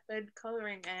her deathbed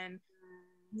coloring. And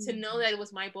to know that it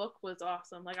was my book was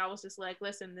awesome. Like, I was just like,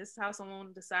 listen, this is how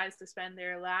someone decides to spend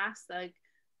their last. Like,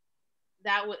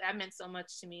 that meant so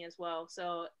much to me as well.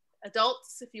 So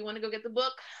adults, if you want to go get the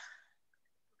book.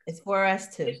 It's for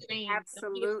us too.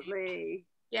 Absolutely.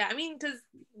 Yeah, I mean, because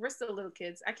we're still little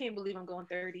kids. I can't believe I'm going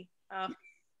 30.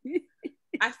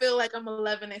 I feel like I'm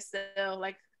 11 and still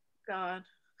like, God.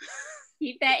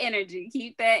 Keep that energy.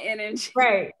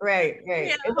 Right.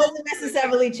 Yeah. It doesn't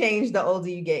necessarily change the older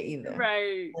you get either.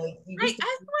 Right.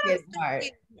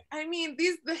 I mean,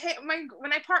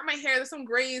 when I part my hair, there's some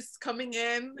grays coming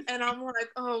in, and I'm like,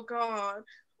 oh God.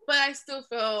 But I still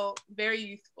feel very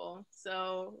youthful.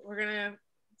 So we're gonna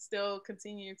still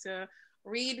continue to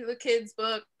read the kids'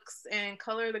 books and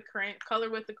color with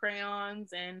the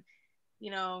crayons, and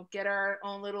get our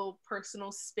own little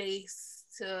personal space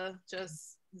to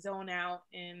just zone out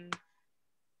and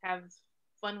have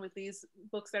fun with these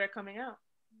books that are coming out.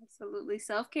 Absolutely.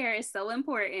 Self-care is so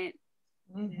important.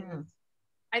 Mm-hmm.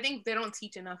 I think they don't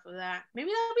teach enough of that. Maybe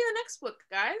that'll be the next book,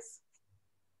 guys.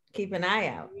 Keep an eye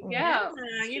out. Yeah,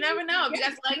 you never know. If you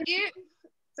guys like it,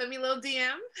 send me a little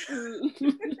DM.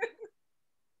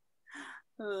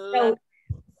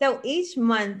 So each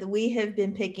month we have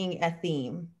been picking a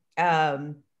theme,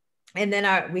 and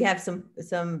then we have some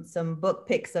book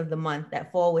picks of the month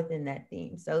that fall within that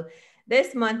theme. So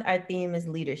this month our theme is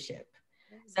leadership.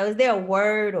 So is there a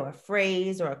word or a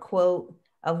phrase or a quote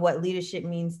of what leadership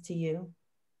means to you?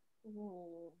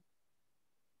 Ooh.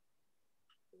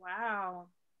 Wow.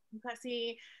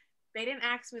 See, they didn't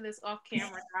ask me this off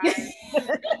camera, guys.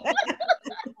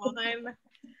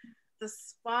 the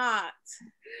spot.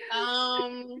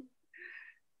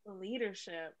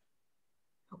 Leadership.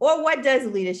 Or what does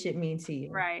leadership mean to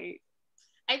you? Right.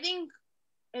 I think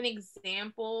an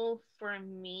example for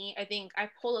me, I think I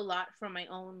pull a lot from my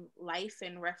own life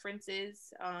and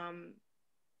references.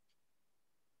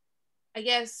 I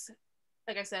guess,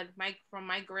 like I said, from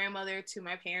my grandmother to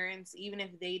my parents, even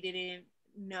if they didn't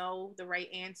know the right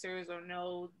answers or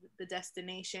know the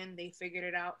destination, they figured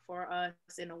it out for us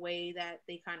in a way that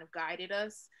they kind of guided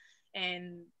us.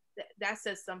 And that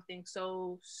says something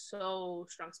so strong,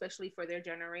 especially for their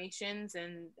generations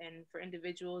and for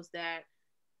individuals that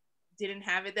didn't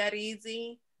have it that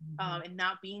easy, and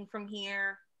not being from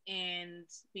here and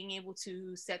being able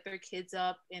to set their kids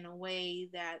up in a way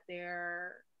that they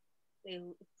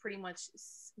pretty much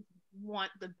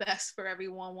want the best for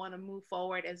everyone, want to move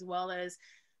forward as well as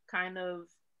kind of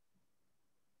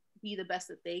be the best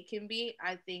that they can be.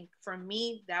 I think for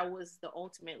me, that was the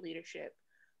ultimate leadership.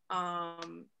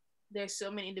 There's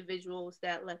so many individuals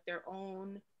that let their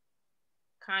own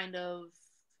kind of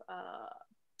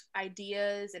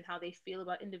ideas and how they feel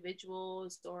about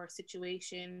individuals or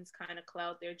situations kind of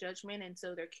cloud their judgment, and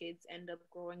so their kids end up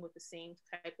growing with the same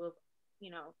type of,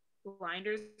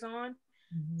 blinders on.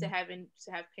 To have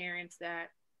parents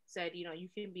that said, you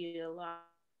can be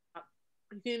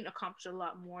you can accomplish a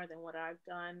lot more than what I've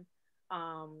done,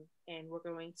 and we're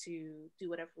going to do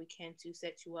whatever we can to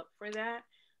set you up for that.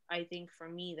 I think for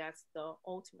me, that's the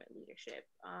ultimate leadership.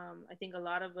 I think a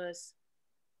lot of us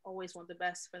always want the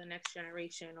best for the next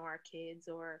generation or our kids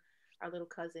or our little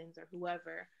cousins or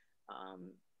whoever.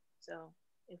 So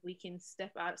if we can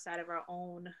step outside of our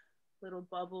own little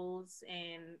bubbles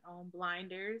and own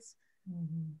blinders,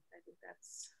 I think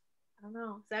that's, I don't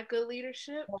know, is that good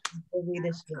leadership? Good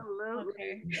leadership. Absolutely.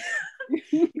 Okay.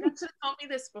 You guys should have told me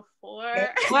this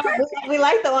before. We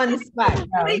like the on the spot.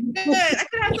 Pretty good. I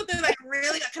could have something like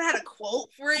I could have had a quote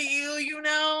for you, You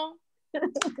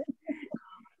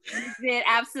did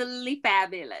absolutely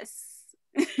fabulous.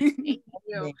 Thank you.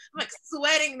 I'm like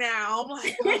sweating now. I'm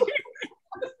like, oh.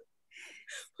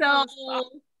 So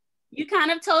you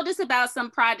kind of told us about some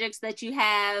projects that you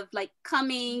have like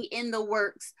coming in the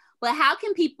works, but how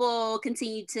can people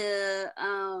continue to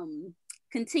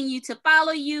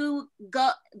follow you,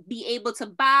 be able to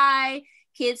buy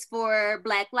Kids for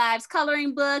Black Lives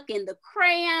coloring book and the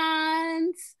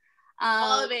crayons,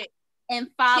 all of it, and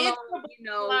follow,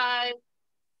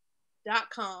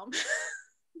 kidsforblacklives.com.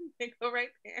 They go right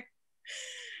there.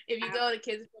 If you go to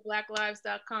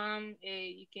kidsforblacklives.com,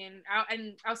 you can,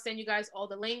 I'll send you guys all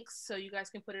the links so you guys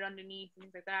can put it underneath and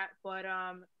things like that. But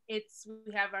we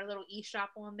have our little e-shop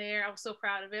on there. I was so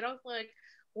proud of it. I was like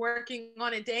working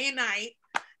on it day and night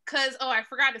because, I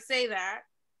forgot to say that.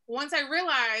 Once I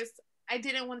realized I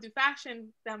didn't want to do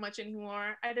fashion that much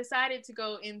anymore, I decided to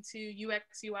go into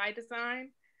UX UI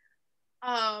design.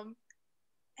 And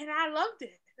I loved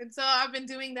it. And so I've been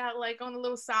doing that like on the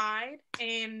little side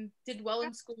and did well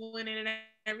in school and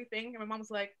everything. And my mom was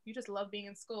like, you just love being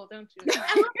in school, don't you?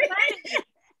 I love learning.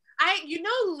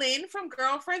 Lynn from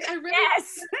Girlfriends. I really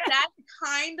that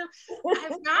kind of,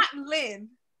 I'm not Lynn,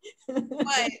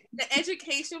 but the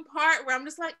education part where I'm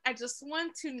just like, I just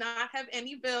want to not have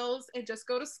any bills and just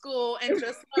go to school and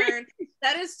just learn.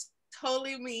 That is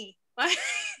totally me. Like,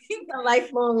 a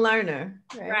lifelong learner,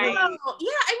 right? I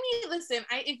mean, listen,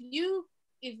 if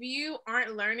you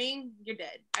aren't learning, you're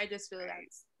dead. I just feel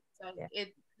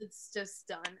it's just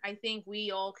done. I think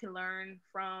we all can learn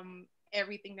from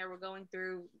everything that we're going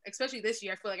through, especially this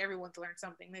year. I feel like everyone's learned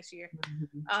something this year.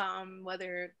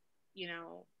 Whether,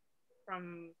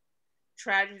 from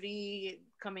tragedy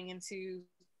coming into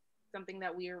something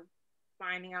that we're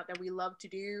finding out that we love to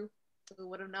do. Who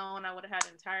would have known? I would have had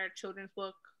an entire children's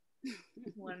book.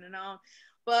 Wouldn't have known.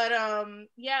 But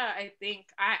I think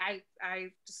I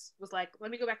just was like,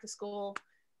 let me go back to school.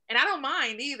 And I don't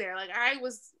mind either. Like, I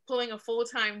was pulling a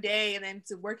full-time day and then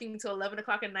working until 11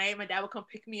 o'clock at night. My dad would come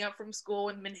pick me up from school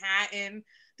in Manhattan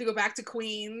to go back to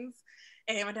Queens.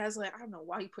 And my dad's like, I don't know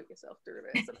why you put yourself through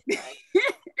this.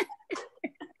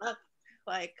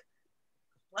 Like,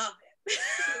 love it.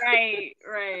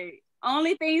 Right.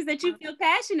 Only things that you feel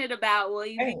passionate about will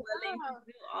you be willing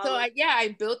to do.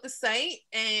 I built the site,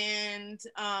 and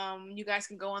you guys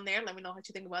can go on there. Let me know what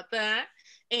you think about that.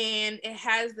 And it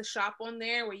has the shop on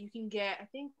there where you can get, I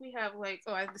think we have I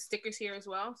have the stickers here as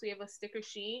well. So you have a sticker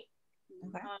sheet.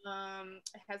 Okay.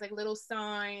 It has like little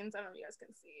signs. I don't know if you guys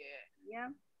can see it. Yeah.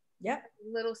 Yep.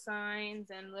 Little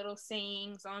signs and little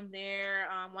sayings on there.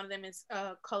 One of them is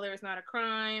color is not a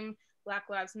crime. Black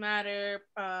Lives Matter.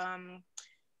 And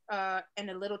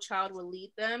a little child will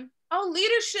lead them. Oh,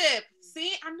 leadership.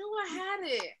 See, I knew I had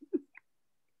it.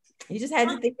 You just had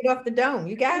to think it off the dome.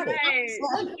 You got it. Right.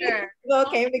 Sure. It all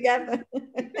came together.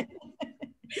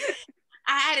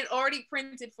 I had it already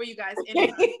printed for you guys.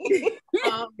 But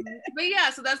yeah,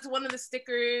 so that's one of the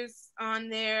stickers on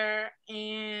there,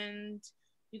 and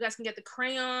you guys can get the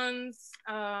crayons.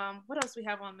 What else we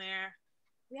have on there?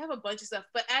 We have a bunch of stuff,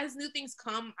 but as new things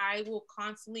come, I will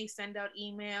constantly send out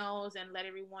emails and let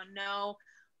everyone know.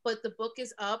 But the book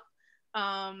is up,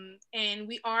 and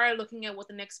we are looking at what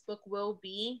the next book will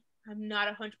be. I'm not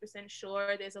 100%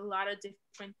 sure. There's a lot of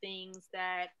different things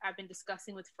that I've been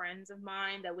discussing with friends of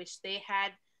mine that wish they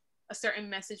had a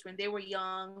certain message when they were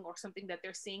young, or something that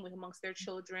they're seeing with amongst their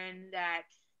children that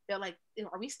they're like,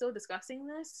 are we still discussing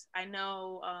this? I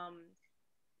know,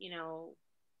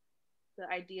 the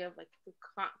idea of like the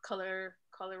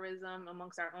colorism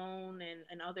amongst our own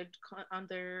and other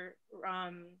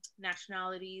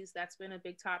nationalities, that's been a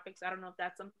big topic. So I don't know if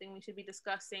that's something we should be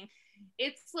discussing.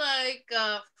 It's like,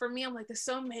 for me, I'm like, there's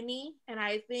so many, and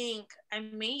I think I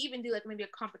may even do like maybe a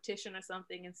competition or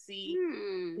something and see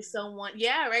if someone,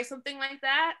 something like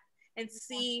that, and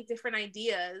see different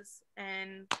ideas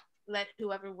and let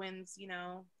whoever wins,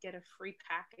 get a free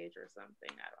package or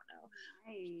something. I don't know.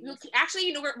 Nice.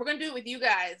 Actually, we're gonna do it with you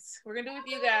guys.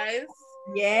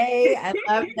 Yay! I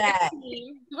love that.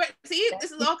 See,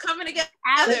 this is all coming together.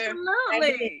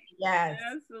 Absolutely. Yes.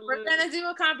 Absolutely. We're gonna do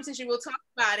a competition. We'll talk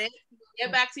about it. We'll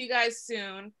get back to you guys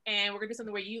soon, and we're gonna do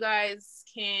something where you guys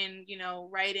can,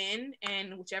 write in,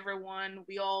 and whichever one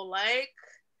we all like,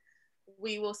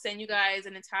 we will send you guys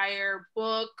an entire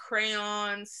book,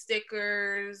 crayons,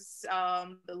 stickers,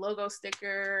 the logo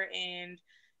sticker, and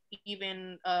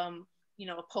even a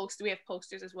poster. We have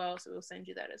posters as well, so we'll send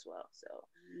you that as well. So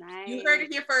nice. You heard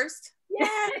it here first.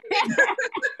 Yeah.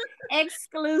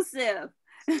 Exclusive.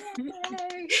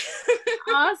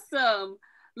 Awesome.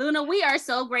 Luna, we are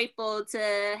so grateful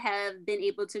to have been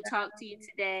able to talk to you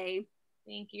today.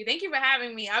 Thank you for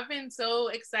having me. I've been so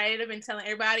excited. I've been telling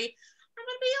everybody I'm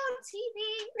gonna be on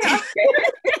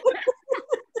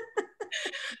TV.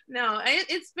 No,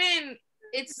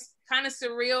 it's kind of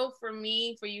surreal for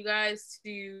me, for you guys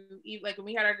to, like, when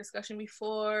we had our discussion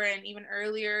before and even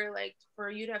earlier, like, for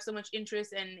you to have so much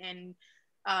interest and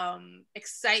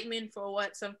excitement for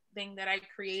what something that I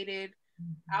created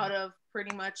out of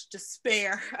pretty much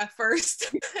despair at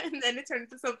first, and then it turned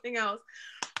into something else.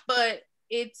 But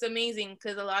it's amazing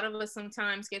because a lot of us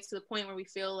sometimes get to the point where we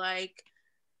feel like,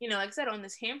 like I said, on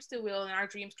this hamster wheel, and our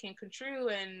dreams can't come true,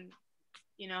 and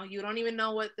you don't even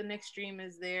know what the next dream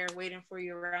is there waiting for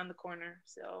you around the corner.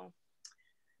 So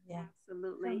yeah,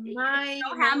 absolutely. You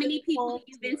know how many people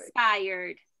you've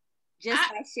inspired just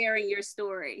by sharing your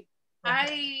story.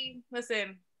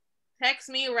 Listen, text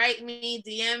me, write me,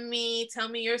 DM me, tell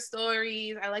me your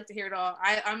stories. I like to hear it all.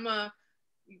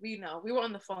 We were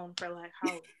on the phone for like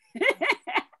how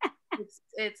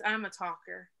I'm a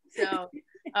talker. So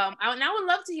I would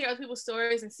love to hear other people's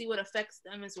stories and see what affects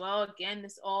them as well. Again,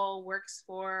 this all works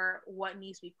for what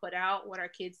needs to be put out, what our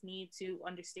kids need to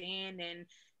understand and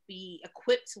be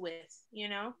equipped with,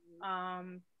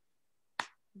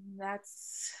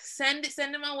 that's send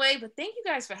them my way. But thank you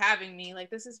guys for having me. Like,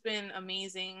 this has been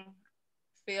amazing.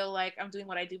 I feel like I'm doing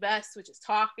what I do best, which is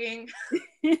talking.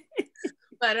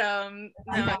 But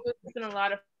it's been a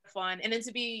lot of fun. And then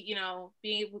to be,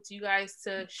 being able to you guys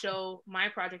to show my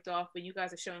project off when you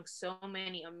guys are showing so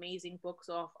many amazing books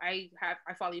off. I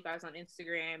follow you guys on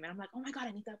Instagram, and I'm like, oh my God,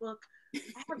 I need that book. I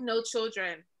have no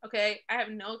children. Okay. I have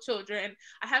no children.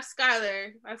 I have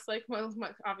Skylar. That's like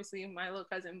obviously my little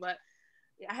cousin, but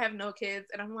I have no kids.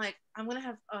 And I'm like, I'm going to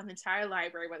have an entire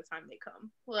library by the time they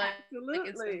come. Absolutely. Like,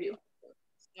 it's gonna be awesome.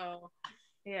 So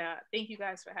yeah, thank you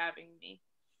guys for having me.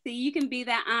 See, you can be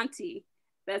that auntie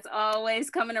that's always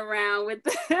coming around with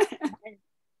the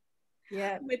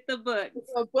with the book.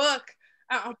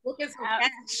 A book is for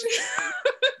cash.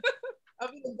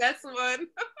 I'll be the best one.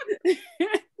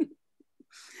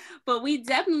 But we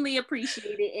definitely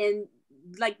appreciate it, and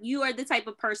like, you are the type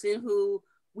of person who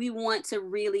we want to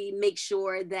really make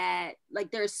sure that,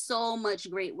 like, there's so much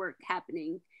great work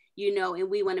happening, and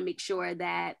we want to make sure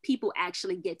that people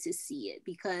actually get to see it,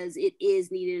 because it is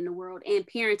needed in the world, and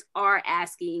parents are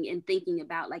asking and thinking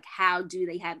about, like, how do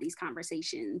they have these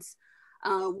conversations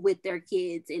with their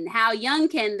kids, and how young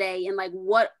can they, and like,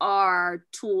 what are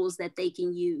tools that they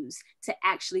can use to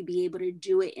actually be able to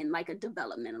do it in like a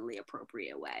developmentally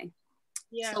appropriate way.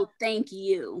 Yeah. So thank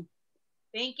you.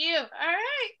 Thank you. All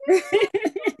right.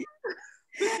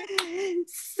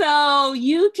 So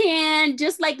you can,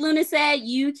 just like Luna said,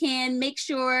 you can make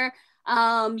sure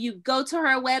you go to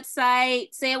her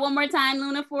website. Say it one more time,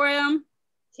 Luna, for them.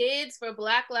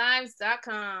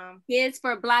 Kidsforblacklives.com.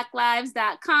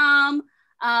 Kidsforblacklives.com.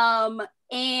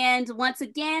 And once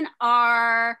again,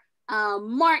 our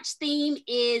March theme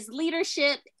is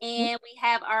leadership, and we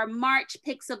have our March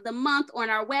picks of the month on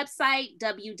our website,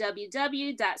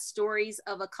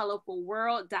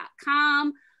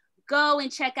 www.storiesofacolorfulworld.com. Go and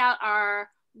check out our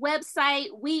website.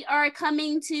 We are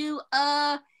coming to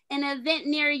an event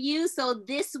near you. So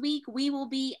this week we will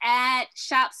be at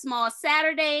Shop Small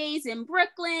Saturdays in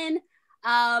Brooklyn,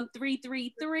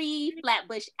 333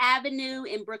 Flatbush Avenue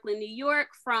in Brooklyn, New York,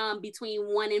 from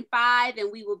between 1 and 5.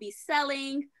 And we will be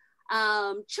selling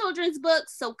children's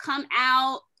books. So come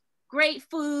out, great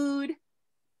food,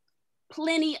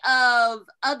 plenty of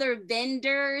other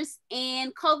vendors,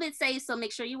 and COVID safe, so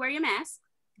make sure you wear your mask.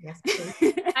 Yes,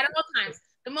 at all times.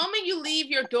 The moment you leave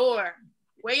your door,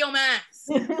 wear your mask.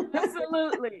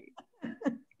 Absolutely.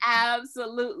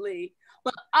 Absolutely.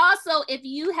 But also, if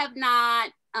you have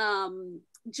not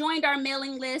joined our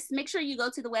mailing list, make sure you go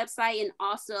to the website and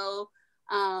also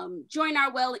join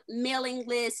our mailing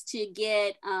list to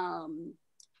get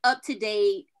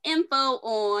up-to-date info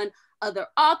on other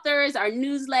authors, our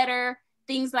newsletter,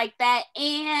 things like that.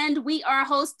 And we are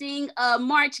hosting a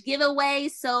March giveaway.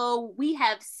 So we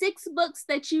have 6 books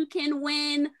that you can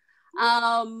win.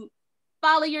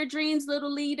 Follow Your Dreams,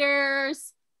 Little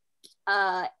Leaders,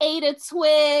 Ada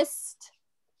Twist,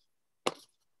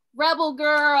 Rebel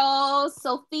Girls,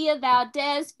 Sophia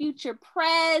Valdez, Future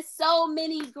Press, so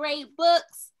many great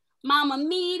books, Mama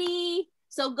Meaty.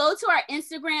 So go to our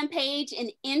Instagram page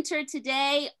and enter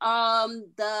today.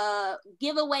 The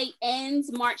giveaway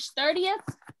ends March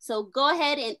 30th. So go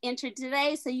ahead and enter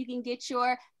today so you can get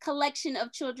your collection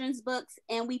of children's books.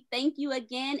 And we thank you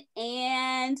again.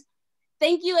 And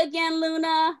thank you again,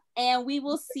 Luna. And we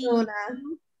will see you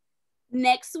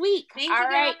next week. Thank All you,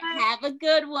 right. guys. Have a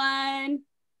good one.